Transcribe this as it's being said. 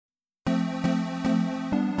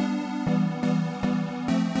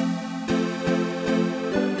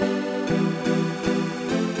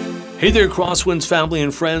Hey there, Crosswinds family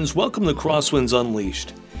and friends. Welcome to Crosswinds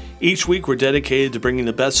Unleashed. Each week, we're dedicated to bringing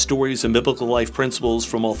the best stories and biblical life principles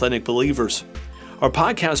from authentic believers. Our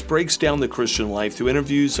podcast breaks down the Christian life through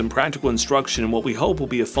interviews and practical instruction in what we hope will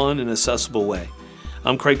be a fun and accessible way.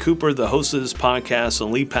 I'm Craig Cooper, the host of this podcast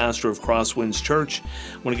and lead pastor of Crosswinds Church.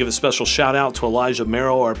 I want to give a special shout out to Elijah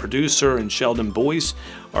Merrill, our producer, and Sheldon Boyce,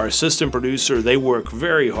 our assistant producer. They work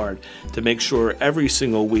very hard to make sure every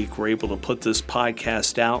single week we're able to put this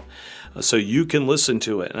podcast out so you can listen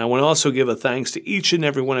to it. And I want to also give a thanks to each and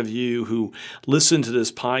every one of you who listen to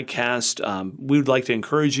this podcast. We would like to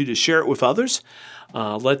encourage you to share it with others.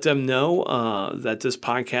 Let them know that this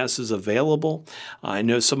podcast is available. I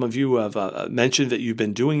know some of you have mentioned that you've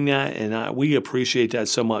been doing that, and we appreciate that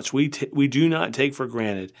so much. We do not take for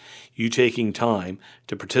granted you taking time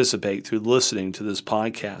to participate through listening to this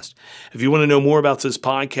podcast. If you want to know more about this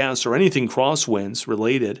podcast or anything Crosswinds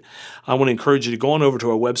related, I want to encourage you to go on over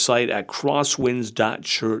to our website at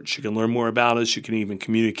crosswinds.church. You can learn more about us. You can even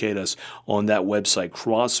communicate us on that website,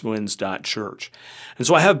 crosswinds.church. And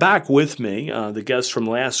so I have back with me the guest from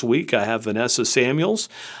last week. I have Vanessa Samuels.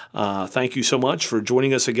 Thank you so much for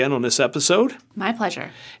joining us again on this episode. My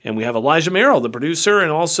pleasure. And we have Elijah Merrill, the producer, and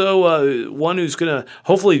also one who's going to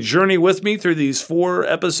hopefully journey with me through these 4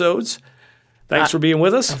 episodes. Thanks for being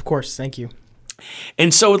with us. Of course. Thank you.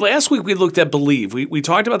 And so last week we looked at believe. We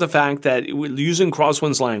talked about the fact that using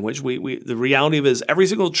Crosswinds language, the reality of it is every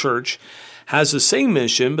single church has the same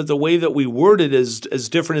mission, but the way that we word it is as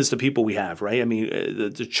different as the people we have, right? I mean,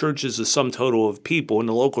 the church is the sum total of people, and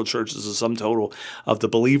the local church is the sum total of the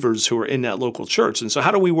believers who are in that local church. And so how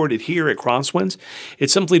do we word it here at Crosswinds?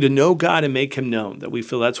 It's simply to know God and make Him known, that we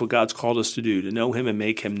feel that's what God's called us to do, to know Him and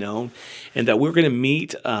make Him known, and that we're going to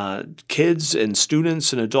meet kids and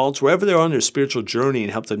students and adults wherever they're on their spiritual journey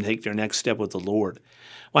and help them take their next step with the Lord.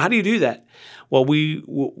 Well, how do you do that? Well,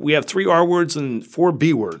 we have 3 R words and 4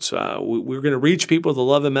 B words. We're going to reach people with the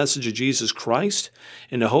love and message of Jesus Christ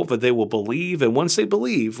in the hope that they will believe. And once they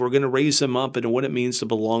believe, we're going to raise them up into what it means to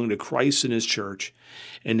belong to Christ and His church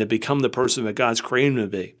and to become the person that God's created them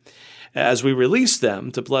to be. As we release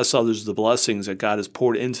them to bless others with the blessings that God has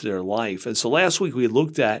poured into their life. And so last week we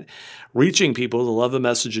looked at reaching people with the love and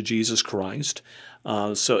message of Jesus Christ.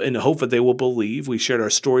 So in the hope that they will believe, we shared our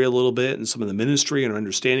story a little bit and some of the ministry and our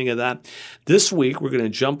understanding of that. This week, we're going to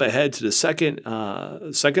jump ahead to the second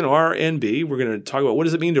R and B. We're going to talk about what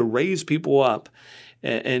does it mean to raise people up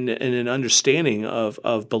and an understanding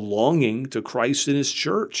of belonging to Christ and His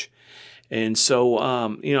church. And so,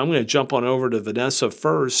 I'm going to jump on over to Vanessa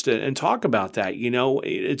first and talk about that. You know,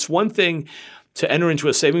 it's one thing to enter into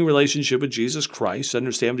a saving relationship with Jesus Christ,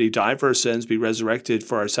 understand that He died for our sins, be resurrected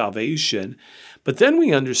for our salvation. But then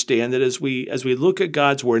we understand that as we look at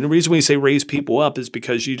God's Word, and the reason we say raise people up is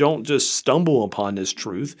because you don't just stumble upon this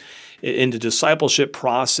truth. In the discipleship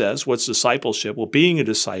process, what's discipleship? Well, being a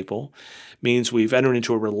disciple means we've entered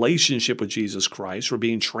into a relationship with Jesus Christ. We're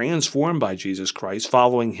being transformed by Jesus Christ,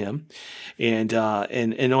 following Him, and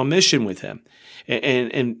on mission with Him.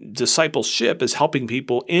 And discipleship is helping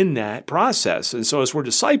people in that process. And so as we're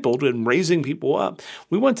discipled and raising people up,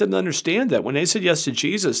 we want them to understand that when they said yes to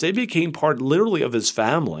Jesus, they became part literally of His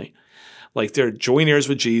family. Like they're joint heirs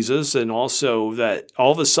with Jesus, and also that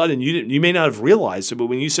all of a sudden you may not have realized it, but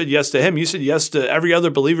when you said yes to Him, you said yes to every other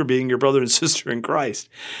believer being your brother and sister in Christ.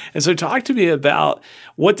 And so talk to me about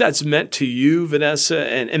what that's meant to you, Vanessa,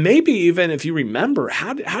 and maybe even if you remember,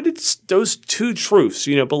 how did those 2 truths,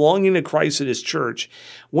 belonging to Christ and His church,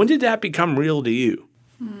 when did that become real to you?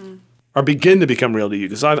 Or begin to become real to you?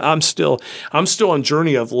 Because I'm still on a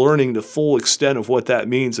journey of learning the full extent of what that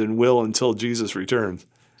means and will until Jesus returns.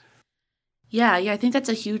 Yeah, I think that's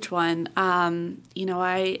a huge one. I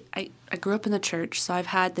grew up in the church, so I've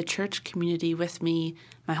had the church community with me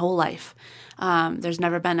my whole life. There's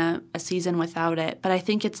never been a season without it, but I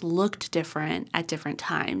think it's looked different at different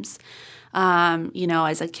times.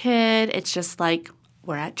 As a kid, it's just like,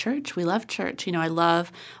 we're at church. We love church. I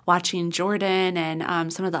love watching Jordan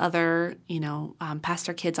and some of the other,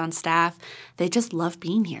 pastor kids on staff. They just love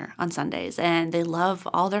being here on Sundays, and they love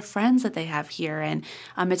all their friends that they have here. And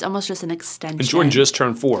it's almost just an extension. And Jordan just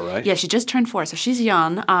turned 4, right? Yeah, she just turned 4, so she's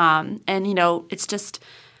young. It's just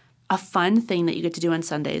a fun thing that you get to do on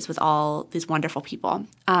Sundays with all these wonderful people.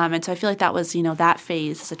 And so I feel like that was, that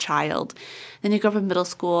phase as a child. Then you go up in middle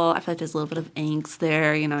school. I feel like there's a little bit of angst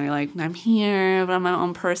there. You're like, I'm here, but I'm my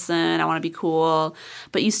own person. I want to be cool.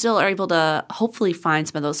 But you still are able to hopefully find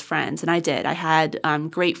some of those friends. And I did. I had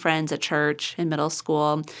great friends at church in middle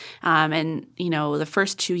school. The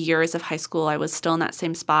first 2 years of high school, I was still in that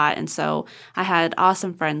same spot. And so I had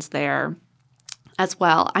awesome friends there. as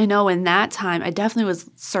well. I know in that time, I definitely was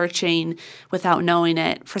searching without knowing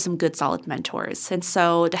it for some good, solid mentors. And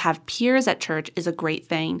so to have peers at church is a great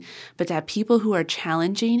thing, but to have people who are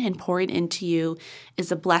challenging and pouring into you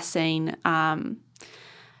is a blessing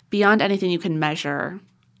beyond anything you can measure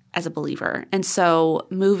as a believer. And so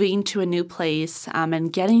moving to a new place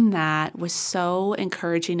and getting that was so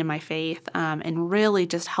encouraging in my faith and really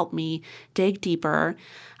just helped me dig deeper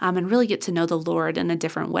and really get to know the Lord in a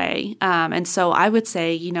different way. And so I would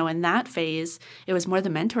say, in that phase, it was more the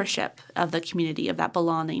mentorship of the community, of that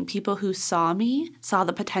belonging, people who saw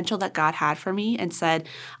the potential that God had for me and said,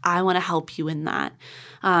 I want to help you in that.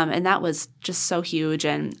 And that was just so huge.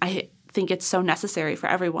 And I think it's so necessary for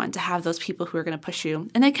everyone to have those people who are going to push you.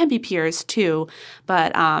 And they can be peers too.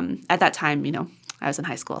 But at that time, I was in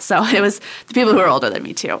high school. So it was the people who were older than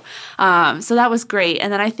me too. So that was great.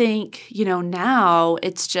 And then I think, now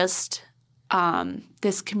it's just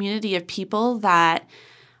this community of people that,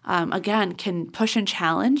 again, can push and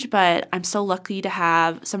challenge. But I'm so lucky to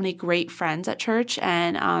have so many great friends at church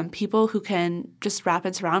and people who can just wrap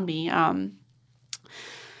and surround me.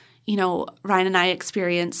 Ryan and I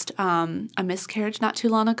experienced a miscarriage not too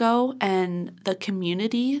long ago, and the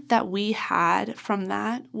community that we had from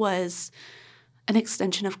that was an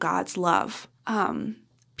extension of God's love.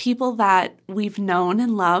 People that we've known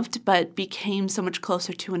and loved, but became so much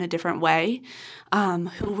closer to in a different way,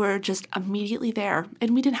 who were just immediately there.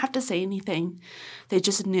 And we didn't have to say anything. They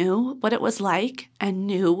just knew what it was like and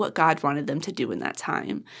knew what God wanted them to do in that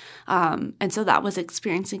time. And so that was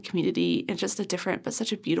experiencing community in just a different, but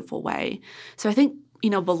such a beautiful way. So I think,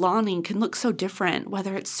 belonging can look so different,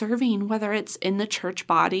 whether it's serving, whether it's in the church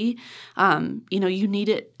body. You need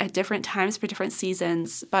it at different times for different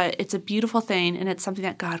seasons, but it's a beautiful thing, and it's something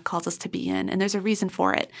that God calls us to be in. And there's a reason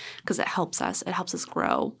for it, because it helps us. It helps us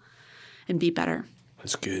grow and be better.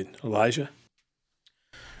 That's good. Elijah?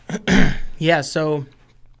 Yeah, so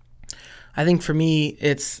I think for me,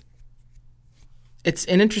 it's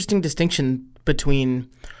an interesting distinction between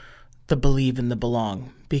the believe and the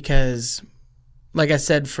belong, because like I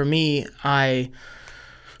said, for me, I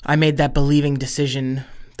made that believing decision,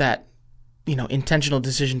 that, intentional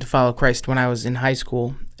decision to follow Christ when I was in high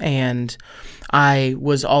school. And I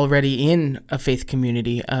was already in a faith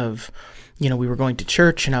community of, we were going to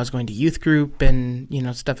church and I was going to youth group and,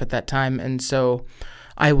 stuff at that time. And so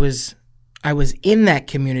I was in that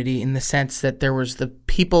community in the sense that there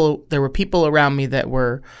were people around me that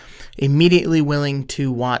were immediately willing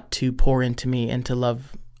to want to pour into me and to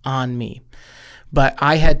love on me. But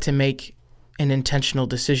I had to make an intentional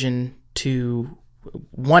decision to,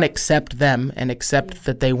 one, accept them and accept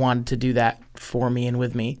that they wanted to do that for me and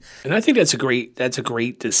with me. And I think that's a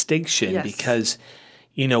great distinction. Yes. Because,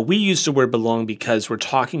 we use the word belong because we're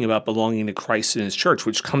talking about belonging to Christ and His church,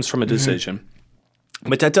 which comes from a decision. Mm-hmm.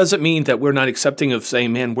 But that doesn't mean that we're not accepting of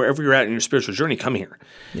saying, man, wherever you're at in your spiritual journey, come here.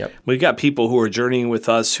 Yep. We've got people who are journeying with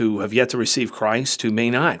us who have yet to receive Christ, who may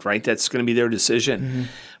not, right? That's going to be their decision. Mm-hmm.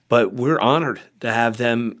 But we're honored to have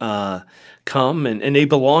them come, and they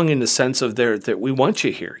belong in the sense of that we want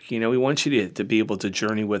you here. We want you to be able to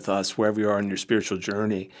journey with us wherever you are in your spiritual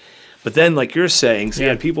journey. But then, like you're saying, so you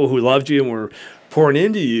had people who loved you and were pouring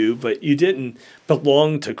into you, but you didn't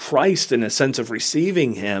belong to Christ in a sense of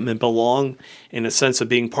receiving Him and belong in a sense of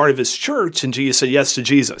being part of His church until you said yes to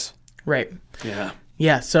Jesus. Right. Yeah.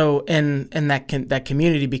 Yeah. So, and that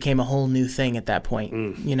community became a whole new thing at that point,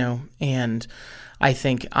 and I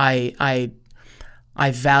think I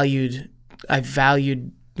valued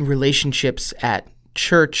relationships at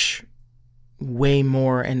church way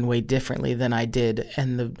more and way differently than I did,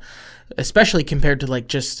 and especially compared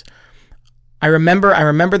to I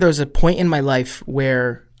remember there was a point in my life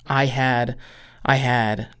where I had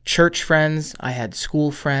church friends, I had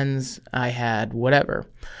school friends, I had whatever,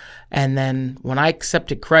 and then when I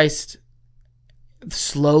accepted Christ,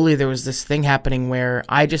 slowly there was this thing happening where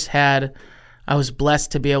I was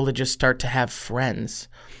blessed to be able to just start to have friends.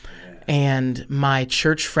 And my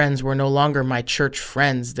church friends were no longer my church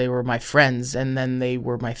friends. They were my friends, and then they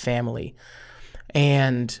were my family.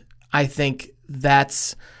 And I think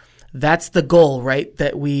that's the goal, right?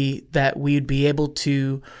 That we'd be able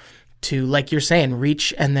to, like you're saying,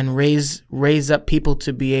 reach and then raise up people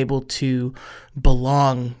to be able to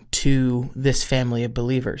belong to this family of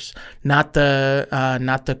believers, not the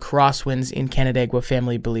Crosswinds in Canandaigua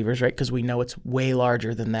family of believers, right? Because we know it's way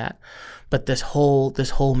larger than that, but this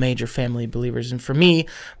whole major family of believers. And for me,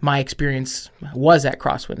 my experience was at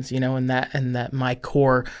Crosswinds, and that my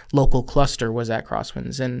core local cluster was at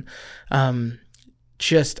Crosswinds, and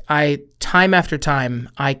time after time,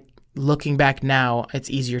 looking back now, it's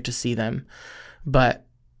easier to see them, but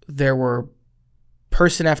there were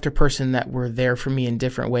person after person that were there for me in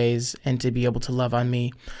different ways, and to be able to love on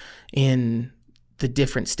me in the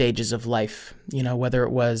different stages of life, whether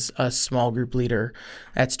it was a small group leader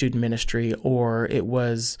at student ministry, or it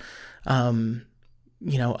was,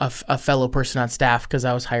 a fellow person on staff because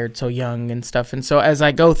I was hired so young and stuff. And so as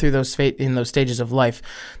I go through in those stages of life,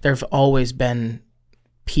 there have always been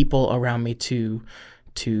people around me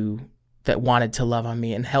that wanted to love on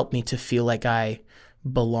me and help me to feel like I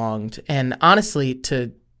belonged. And honestly,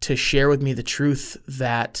 to share with me the truth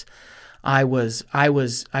that I was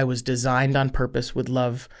designed on purpose with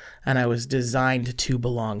love, and I was designed to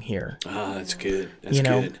belong here. Ah, that's good. That's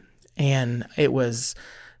good. And it was,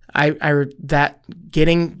 that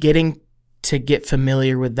getting to get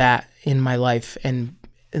familiar with that in my life, and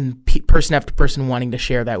person after person wanting to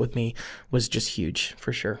share that with me was just huge,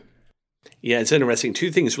 for sure. Yeah, it's interesting.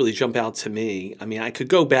 Two things really jump out to me. I mean, I could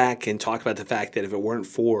go back and talk about the fact that if it weren't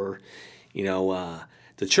for,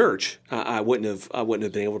 the church, I wouldn't have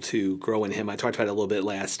been able to grow in Him. I talked about it a little bit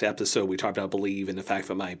last episode. We talked about believe, and the fact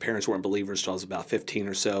that my parents weren't believers until I was about 15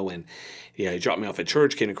 or so, and He dropped me off at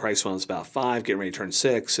church, came to Christ when I was about 5, getting ready to turn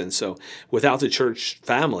 6, and so without the church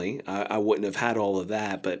family, I wouldn't have had all of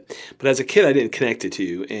that. But as a kid, I didn't connect it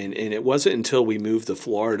to, and it wasn't until we moved to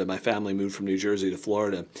Florida. My family moved from New Jersey to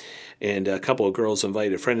Florida, and a couple of girls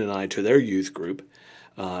invited a friend and I to their youth group,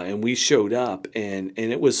 and we showed up, and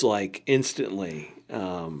it was like instantly.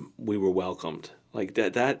 We were welcomed. Like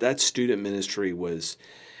that student ministry was,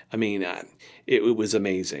 it was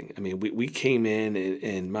amazing. I mean, we came in,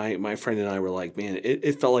 and my friend and I were like, man,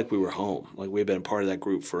 it felt like we were home. Like we had been a part of that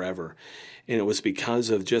group forever. And it was because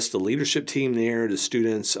of just the leadership team there, the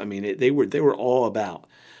students. I mean, they were all about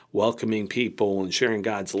welcoming people and sharing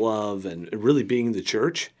God's love and really being the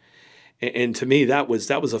church. And to me, that was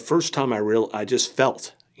the first time I just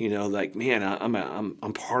felt, like, man,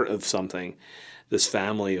 I'm part of something. This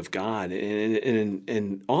family of God,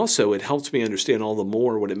 and also it helps me understand all the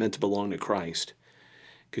more what it meant to belong to Christ,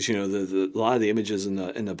 because a lot of the images in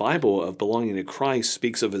the Bible of belonging to Christ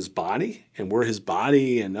speaks of His body, and we're His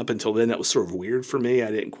body, and up until then that was sort of weird for me. I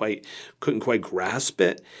couldn't quite grasp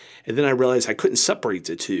it, and then I realized I couldn't separate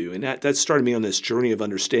the two, and that started me on this journey of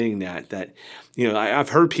understanding that I've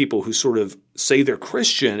heard people who sort of say they're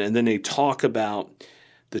Christian and then they talk about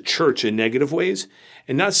the church in negative ways.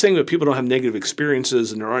 And not saying that people don't have negative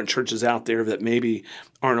experiences and there aren't churches out there that maybe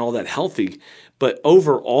aren't all that healthy. But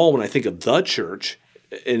overall, when I think of the church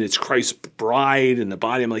and it's Christ's bride and the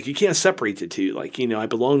body, I'm like, you can't separate the two. Like, I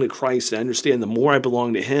belong to Christ. And I understand the more I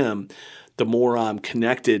belong to Him, the more I'm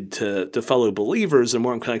connected to fellow believers, the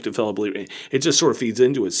more I'm connected to fellow believers. It just sort of feeds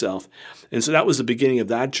into itself. And so that was the beginning of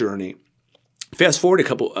that journey. Fast forward a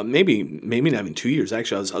couple, maybe not even 2 years.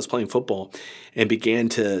 Actually, I was playing football and began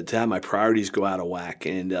to have my priorities go out of whack,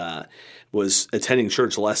 and was attending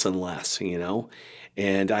church less and less,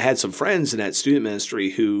 And I had some friends in that student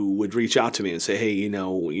ministry who would reach out to me and say, "Hey, you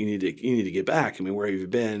need to get back. I mean, where have you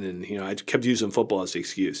been?" And I kept using football as the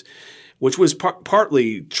excuse, which was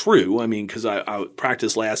partly true. I mean, because I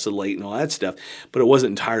practice lasted late and all that stuff, but it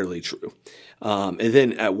wasn't entirely true. And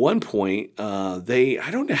then at one point, I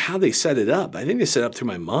don't know how they set it up. I think they set it up through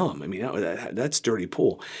my mom. I mean, that's dirty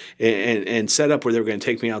pool. And set up where they were going to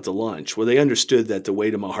take me out to lunch. Well, they understood that the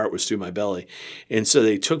weight of my heart was through my belly. And so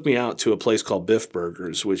they took me out to a place called Biff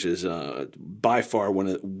Burgers, which is by far one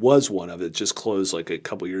of it. Just closed like a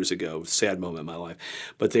couple years ago. Sad moment in my life.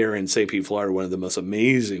 But they're in St. Pete, Florida, one of the most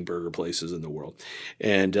amazing burger places in the world.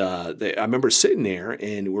 And I remember sitting there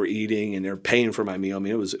and we're eating and they're paying for my meal. I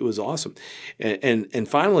mean, it was awesome. And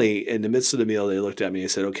finally, in the midst of the meal, they looked at me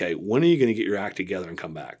and said, "Okay, when are you going to get your act together and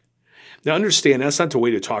come back?" Now, understand, that's not the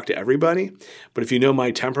way to talk to everybody, but if you know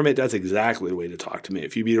my temperament, that's exactly the way to talk to me.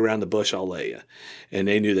 If you beat around the bush, I'll lay you. And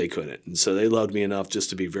they knew they couldn't. And so they loved me enough just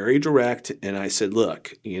to be very direct. And I said,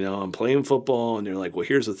 "Look, I'm playing football." And they're like, "Well,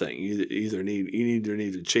 here's the thing. You either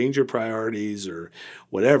need to change your priorities or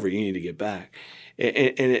whatever. You need to get back."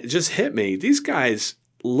 And it just hit me. These guys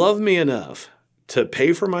love me enough to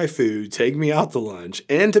pay for my food, take me out to lunch,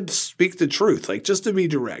 and to speak the truth, like just to be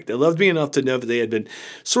direct. They loved me enough to know that they had been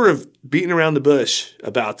sort of beating around the bush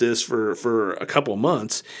about this for a couple of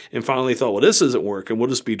months and finally thought, well, this isn't working. We'll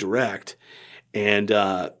just be direct. And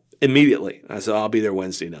immediately I said, I'll be there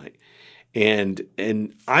Wednesday night. And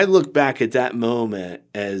I look back at that moment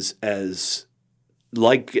as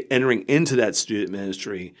like entering into that student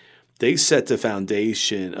ministry, they set the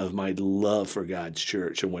foundation of my love for God's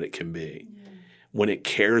church and what it can be. When it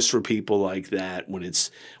cares for people like that, when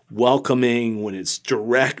it's welcoming, when it's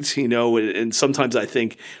direct, and sometimes I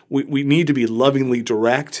think we need to be lovingly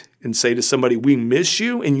direct and say to somebody, we miss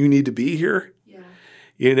you and you need to be here.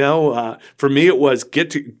 For me, it was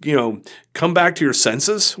come back to your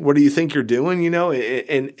senses. What do you think you're doing?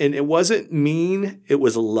 And it wasn't mean. It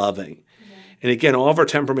was loving. And again, all of our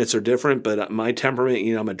temperaments are different, but my temperament,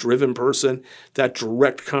 I'm a driven person. That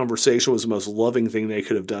direct conversation was the most loving thing they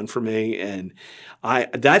could have done for me. And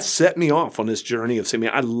that set me off on this journey of saying,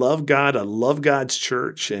 man, I love God. I love God's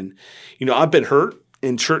church. And, I've been hurt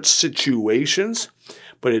in church situations,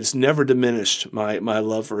 but it's never diminished my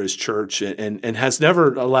love for his church and has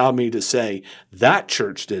never allowed me to say that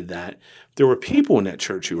church did that. There were people in that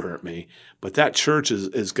church who hurt me, but that church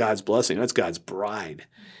is God's blessing. That's God's bride.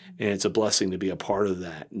 And it's a blessing to be a part of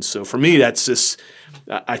that. And so for me, that's just,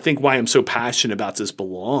 I think why I'm so passionate about this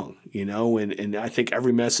belong, and I think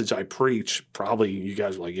every message I preach, probably you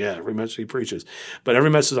guys are like, yeah, every message he preaches. But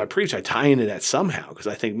every message I preach, I tie into that somehow because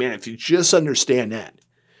I think, man, if you just understand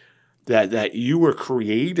that you were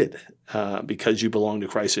created because you belong to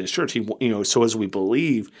Christ and his church, so as we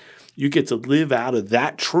believe, you get to live out of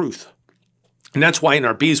that truth. And that's why in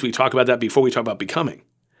our B's, we talk about that before we talk about becoming.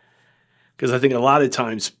 Because I think a lot of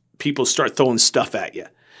times people start throwing stuff at you.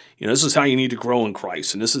 This is how you need to grow in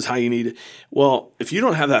Christ, and this is how you need to. Well, if you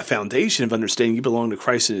don't have that foundation of understanding you belong to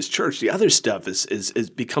Christ and his church, the other stuff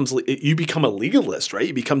becomes you become a legalist, right?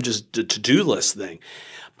 You become just a to-do list thing.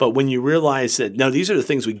 But when you realize that, no, these are the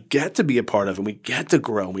things we get to be a part of, and we get to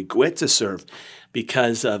grow, and we get to serve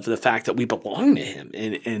because of the fact that we belong to him,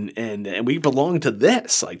 and we belong to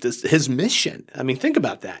this, like this, his mission. I mean, think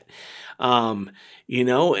about that. And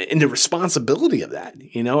the responsibility of that,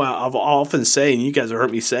 I've often say, and you guys have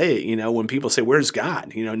heard me say it, when people say, where's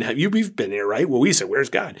God? Now we've been there, right? Well, we say, where's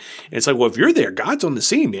God? And it's like, well, if you're there, God's on the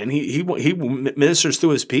scene, man. He ministers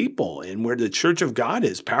through his people, and where the church of God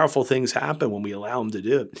is, powerful things happen when we allow him to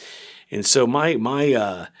do it. And so my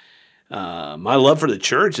love for the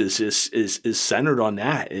church is centered on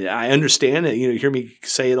that. I understand it. You hear me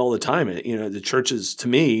say it all the time. The church is, to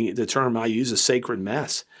me, the term I use is sacred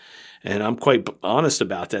mess. And I'm quite honest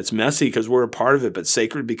about that. It's messy because we're a part of it, but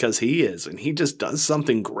sacred because he is. And he just does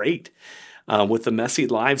something great with the messy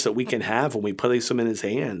lives that we can have when we place them in his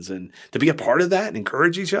hands. And to be a part of that and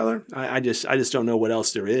encourage each other, I just don't know what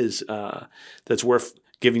else there is that's worth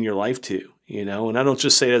giving your life to, And I don't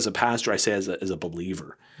just say it as a pastor, I say it as a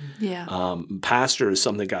believer. Yeah. Pastor is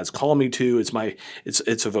something God's called me to.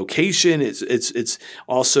 It's a vocation. It's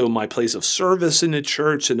also my place of service in the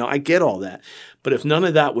church. And I get all that. But if none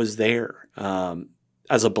of that was there,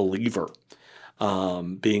 as a believer,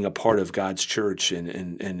 being a part of God's church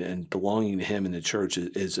and belonging to him in the church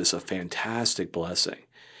is just a fantastic blessing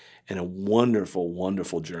and a wonderful,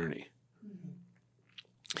 wonderful journey.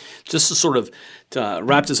 Just to sort of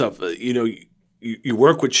wrap this up, you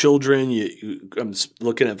work with children. I'm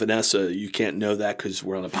looking at Vanessa. You can't know that because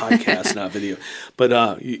we're on a podcast, not video. But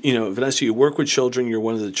Vanessa, you work with children. You're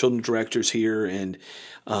one of the children directors here, and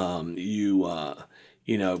you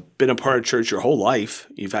been a part of church your whole life.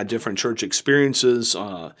 You've had different church experiences.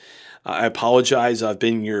 I apologize. I've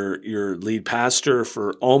been your lead pastor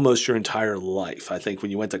for almost your entire life. I think when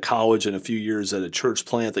you went to college and a few years at a church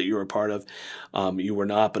plant that you were a part of, you were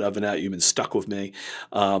not. But other than that, you've been stuck with me.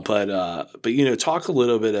 But talk a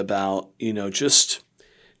little bit about just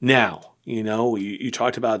now. You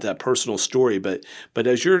talked about that personal story, but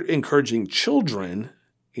as you're encouraging children.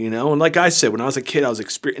 And like I said, when I was a kid, I was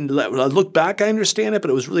experiencing. When I look back, I understand it, but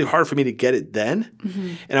it was really hard for me to get it then.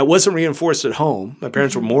 Mm-hmm. And I wasn't reinforced at home. My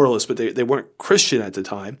parents were moralists, but they weren't Christian at the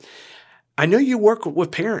time. I know you work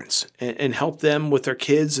with parents and help them with their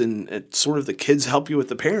kids, and sort of the kids help you with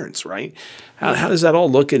the parents, right? How does that all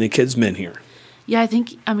look in the kids' men here? Yeah,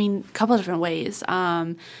 a couple of different ways.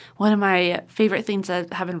 One of my favorite things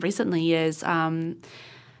that happened recently is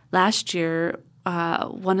last year,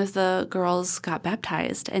 one of the girls got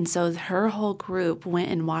baptized, and so her whole group went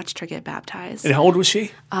and watched her get baptized. And how old was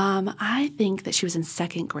she? I think that she was in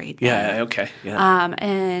second grade. Yeah, okay. Yeah.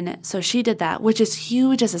 And so she did that, which is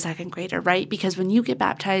huge as a second grader, right? Because when you get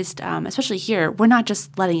baptized, especially here, we're not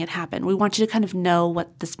just letting it happen. We want you to kind of know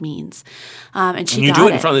what this means. And she got it. You do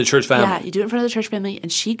it in front of the church family. Yeah, you do it in front of the church family,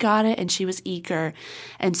 and she got it, and she was eager.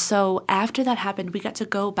 And so after that happened, we got to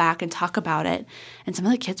go back and talk about it, and some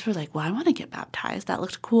of the kids were like, well, I want to get baptized. That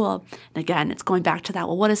looked cool. And again, it's going back to that,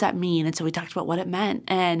 well, what does that mean? And so we talked about what it meant.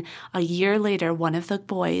 And a year later, one of the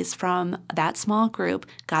boys from that small group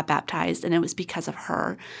got baptized, and it was because of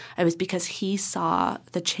her. It was because he saw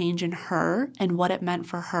the change in her and what it meant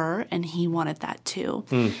for her, and he wanted that too.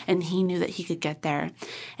 And he knew that he could get there.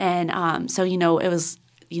 And so, it was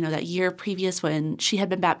that year previous when she had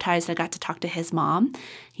been baptized, I got to talk to his mom,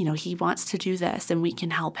 he wants to do this and we can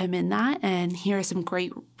help him in that. And here are some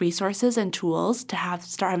great resources and tools to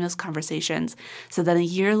start having those conversations. So then a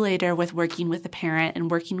year later, with working with the parent and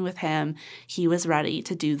working with him, he was ready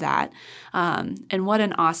to do that. And what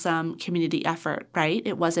an awesome community effort, right?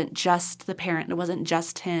 It wasn't just the parent, it wasn't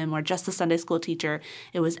just him or just the Sunday school teacher.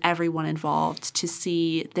 It was everyone involved to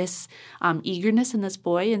see this eagerness in this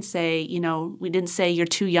boy and say, we didn't say you're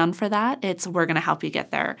too young for that. It's we're going to help you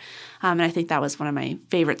get there. And I think that was one of my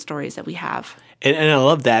favorite stories that we have. And I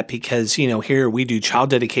love that because, here we do child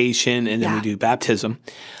dedication and then we do baptism,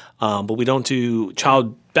 but we don't do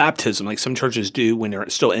child baptism like some churches do when they're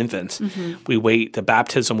still infants. Mm-hmm. We wait. The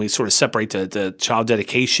baptism, we sort of separate. The child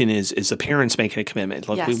dedication is the parents making a commitment.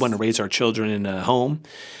 Look, we want to raise our children in a home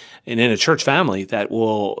and in a church family that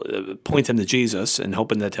will point them to Jesus and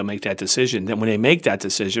hoping that they'll make that decision. Then when they make that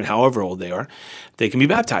decision, however old they are, they can be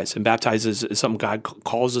baptized. And baptized is something God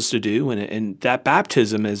calls us to do. And that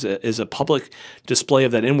baptism is a public display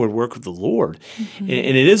of that inward work of the Lord. Mm-hmm. And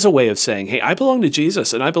it is a way of saying, hey, I belong to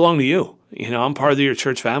Jesus and I belong to you. I'm part of your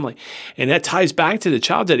church family. And that ties back to the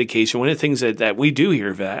child dedication. One of the things that we do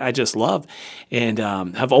here that I just love and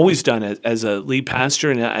have always done as a lead pastor,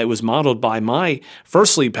 and it was modeled by my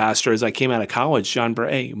first lead pastor as I came out of college, John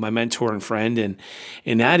Bray, my mentor and friend.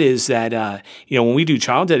 And that is that, when we do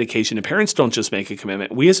child dedication, the parents don't just make a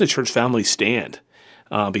commitment. We as a church family stand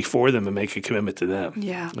before them and make a commitment to them.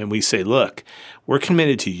 Yeah. And we say, look, we're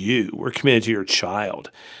committed to you. We're committed to your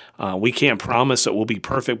child. We can't promise that we'll be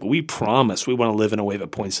perfect, but we promise we want to live in a way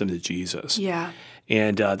that points them to Jesus. Yeah.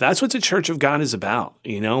 And that's what the Church of God is about,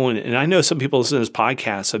 And I know some people listening to this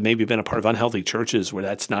podcast have maybe been a part of unhealthy churches where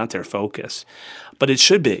that's not their focus. But it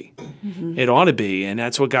should be. Mm-hmm. It ought to be. And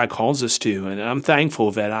that's what God calls us to. And I'm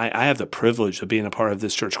thankful that I have the privilege of being a part of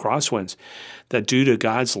this church, Crosswinds, that due to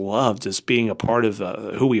God's love, just being a part of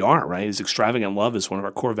who we are, right? His extravagant love is one of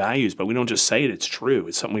our core values. But we don't just say it. It's true.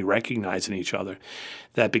 It's something we recognize in each other.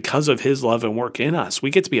 That because of his love and work in us,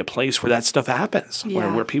 we get to be a place where that stuff happens,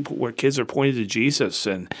 where kids are pointed to Jesus,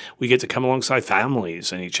 and we get to come alongside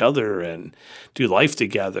families and each other and do life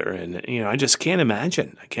together. And I just can't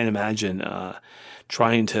imagine. I can't imagine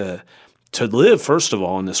trying to live first of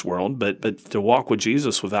all in this world, but to walk with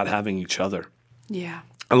Jesus without having each other. Yeah.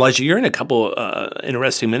 Elijah, you're in a couple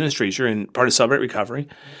interesting ministries. You're in part of Celebrate Recovery,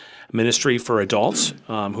 a ministry for adults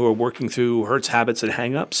who are working through hurts, habits, and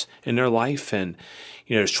hang-ups in their life. And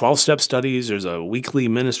there's 12-step studies. There's a weekly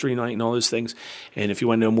ministry night and all those things. And if you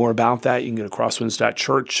want to know more about that, you can go to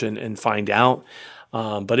crosswinds.church and find out.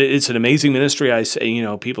 But it's an amazing ministry. I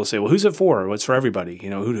say, people say, well, who's it for? Well, it's for everybody.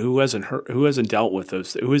 Who hasn't dealt with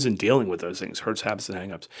those, who isn't dealing with those things, hurts, habits, and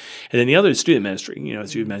hangups. And then the other is student ministry.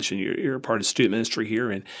 As you mentioned, you're a part of student ministry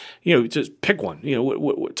here, and just pick one.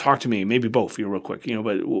 Talk to me, maybe both, real quick.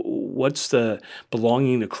 But what's the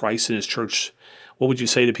belonging to Christ in His church? What would you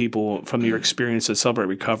say to people from your experience at Celebrate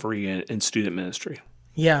Recovery and student ministry?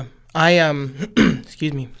 Yeah, I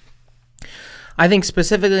excuse me. I think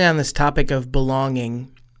specifically on this topic of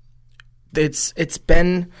belonging, it's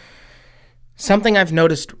been something I've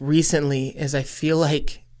noticed recently is I feel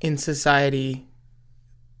like in society,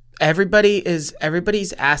 everybody's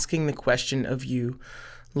asking the question of you,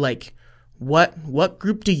 like, what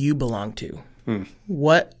group do you belong to?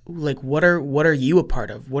 What are you a part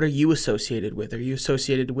of? What are you associated with? Are you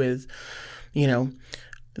associated with,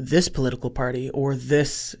 this political party or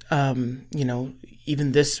this,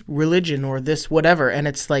 even this religion or this whatever? And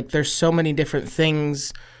it's like there's so many different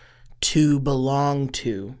things to belong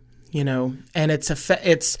to, and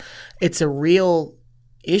it's a real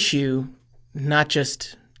issue, not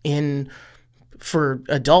just for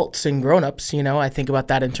adults and grown-ups. I think about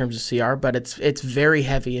that in terms of CR, but it's very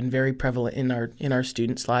heavy and very prevalent in our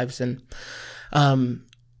students' lives. And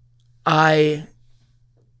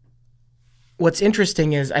what's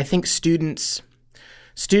interesting is I think students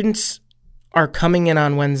are coming in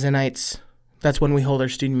on Wednesday nights. That's when we hold our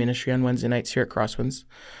student ministry on Wednesday nights here at Crosswinds.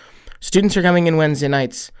 Students are coming in Wednesday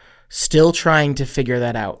nights still trying to figure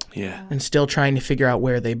that out. Yeah. And still trying to figure out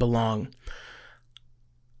where they belong.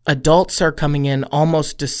 Adults are coming in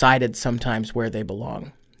almost decided sometimes where they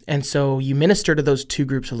belong. And so you minister to those two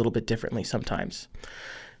groups a little bit differently sometimes.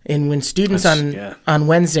 And when students on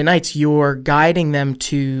Wednesday nights, you're guiding them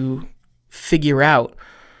to figure out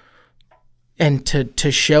and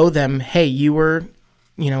to show them, hey, you were,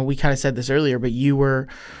 we kind of said this earlier, but you were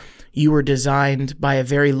designed by a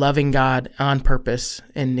very loving God on purpose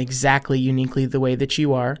and exactly uniquely the way that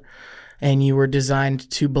you are. And you were designed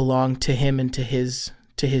to belong to Him and to His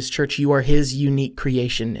church. You are His unique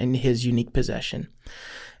creation and His unique possession.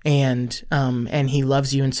 and he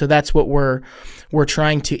loves you. And so that's what we're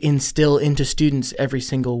trying to instill into students every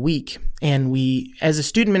single week. And we, as a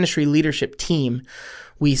student ministry leadership team,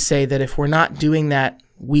 we say that if we're not doing that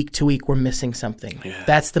week to week, we're missing something. Yeah.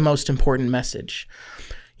 That's the most important message.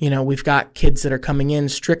 We've got kids that are coming in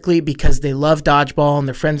strictly because they love dodgeball and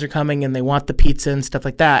their friends are coming and they want the pizza and stuff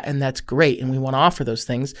like that. And that's great. And we want to offer those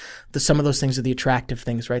things. Some of those things are the attractive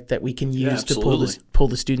things, right, that we can use to pull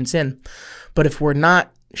the students in. But if we're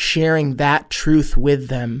not sharing that truth with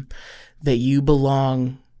them, that you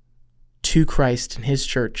belong to Christ and his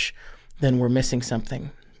church, then we're missing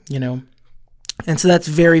something, And so that's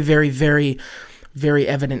very, very, very, very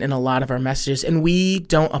evident in a lot of our messages. And we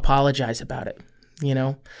don't apologize about it.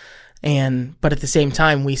 But at the same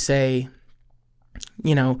time, we say,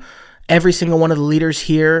 every single one of the leaders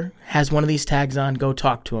here has one of these tags on, go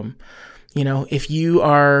talk to them. If you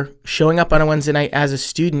are showing up on a Wednesday night as a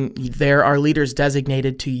student, there are leaders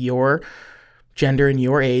designated to your gender and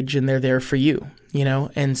your age, and they're there for you,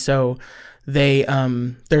 and so they,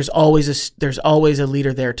 there's always a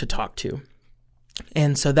leader there to talk to.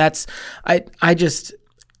 And so that's,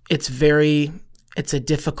 it's a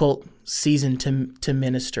difficult season to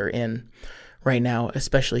minister in right now,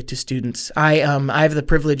 especially to students. I have the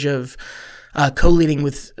privilege of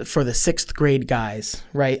co-leading for the 6th grade guys,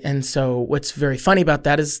 right? And so what's very funny about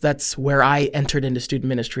that is that's where I entered into student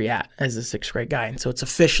ministry as a 6th grade guy. And so it's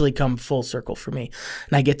officially come full circle for me,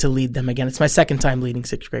 and I get to lead them again. It's my second time leading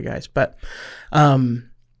 6th grade guys, but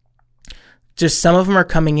just some of them are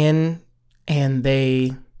coming in and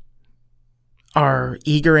they are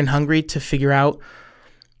eager and hungry to figure out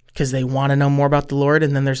because they want to know more about the Lord.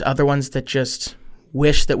 And then there's other ones that just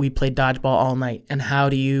wish that we played dodgeball all night. And how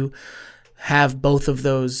do you have both of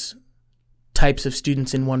those types of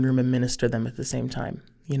students in one room and minister them at the same time,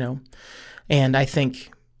 And I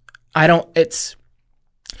don't think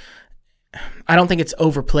it's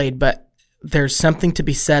overplayed, but there's something to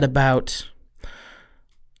be said about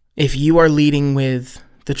if you are leading with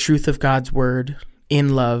the truth of God's word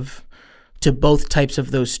in love to both types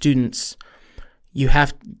of those students, you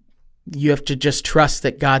have to just trust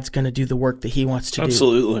that God's going to do the work that he wants to do.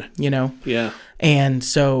 Absolutely. Yeah. And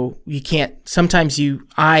so you can't, sometimes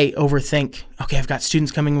I overthink, okay, I've got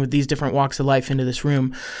students coming with these different walks of life into this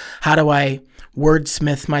room. How do I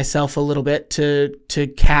wordsmith myself a little bit to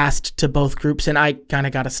cast to both groups? And I kind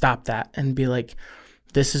of got to stop that and be like,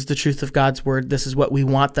 this is the truth of God's word. This is what we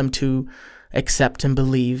want them to accept and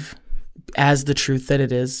believe as the truth that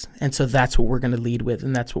it is. And so that's what we're going to lead with,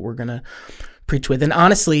 and that's what we're going to preach with. And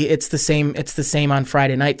honestly, it's the same on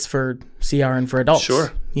Friday nights for CR and for adults.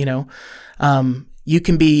 Sure. You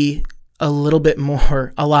can be a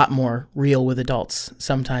lot more real with adults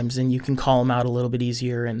sometimes, and you can call them out a little bit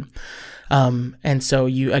easier. And so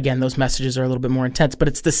those messages are a little bit more intense, but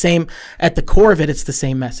it's the same at the core of it. It's the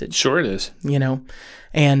same message. Sure it is.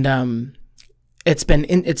 And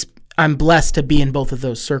I'm blessed to be in both of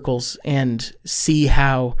those circles and see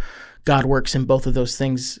how God works in both of those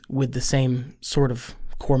things with the same sort of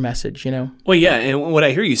core message, Well, yeah, and what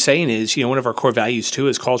I hear you saying is, one of our core values too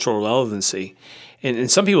is cultural relevancy. And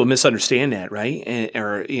some people misunderstand that, right?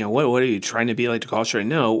 What are you trying to be like the culture?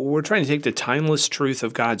 No, we're trying to take the timeless truth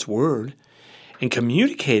of God's word and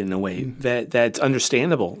communicate in a way that's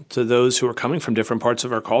understandable to those who are coming from different parts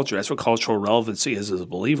of our culture. That's what cultural relevancy is as a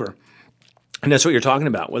believer. And that's what you're talking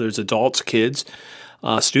about, whether it's adults, kids,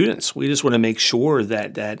 students. We just want to make sure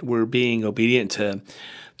that we're being obedient to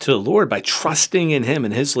the Lord by trusting in him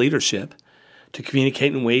and his leadership to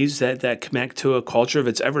communicate in ways that connect to a culture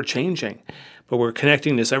that's ever-changing. But we're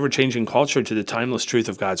connecting this ever-changing culture to the timeless truth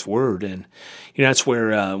of God's word. And that's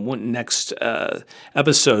where next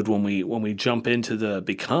episode, when we jump into the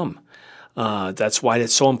become, that's why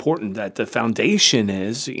it's so important that the foundation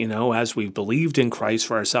is, as we believed in Christ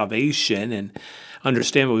for our salvation and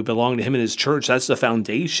understand that we belong to him and his church, that's the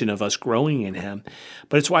foundation of us growing in him.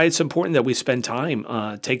 But it's why it's important that we spend time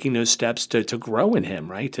taking those steps to grow in him,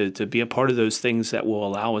 right? To be a part of those things that will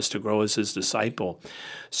allow us to grow as his disciple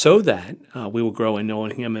so that we will grow in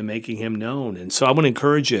knowing him and making him known. And so I want to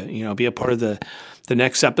encourage you, be a part of the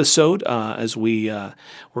next episode as we're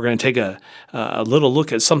going to take a little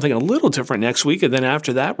look at something a little different next week. And then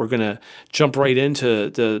after that, we're going to jump right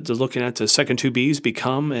into the looking at the second two B's,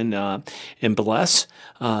 become and bless.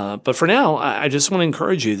 But for now, I just want to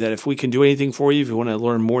encourage you that if we can do anything for you, if you want to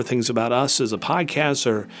learn more things about us as a podcast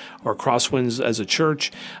or Crosswinds as a church,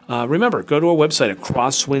 remember, go to our website at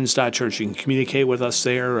crosswinds.church. You can communicate with us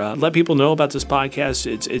there. Let people know about this podcast.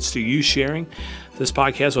 It's through you sharing this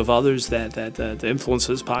podcast with others that influence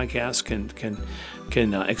this podcast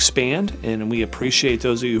can expand, and we appreciate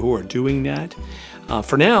those of you who are doing that.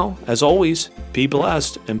 For now, as always, be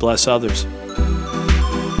blessed and bless others.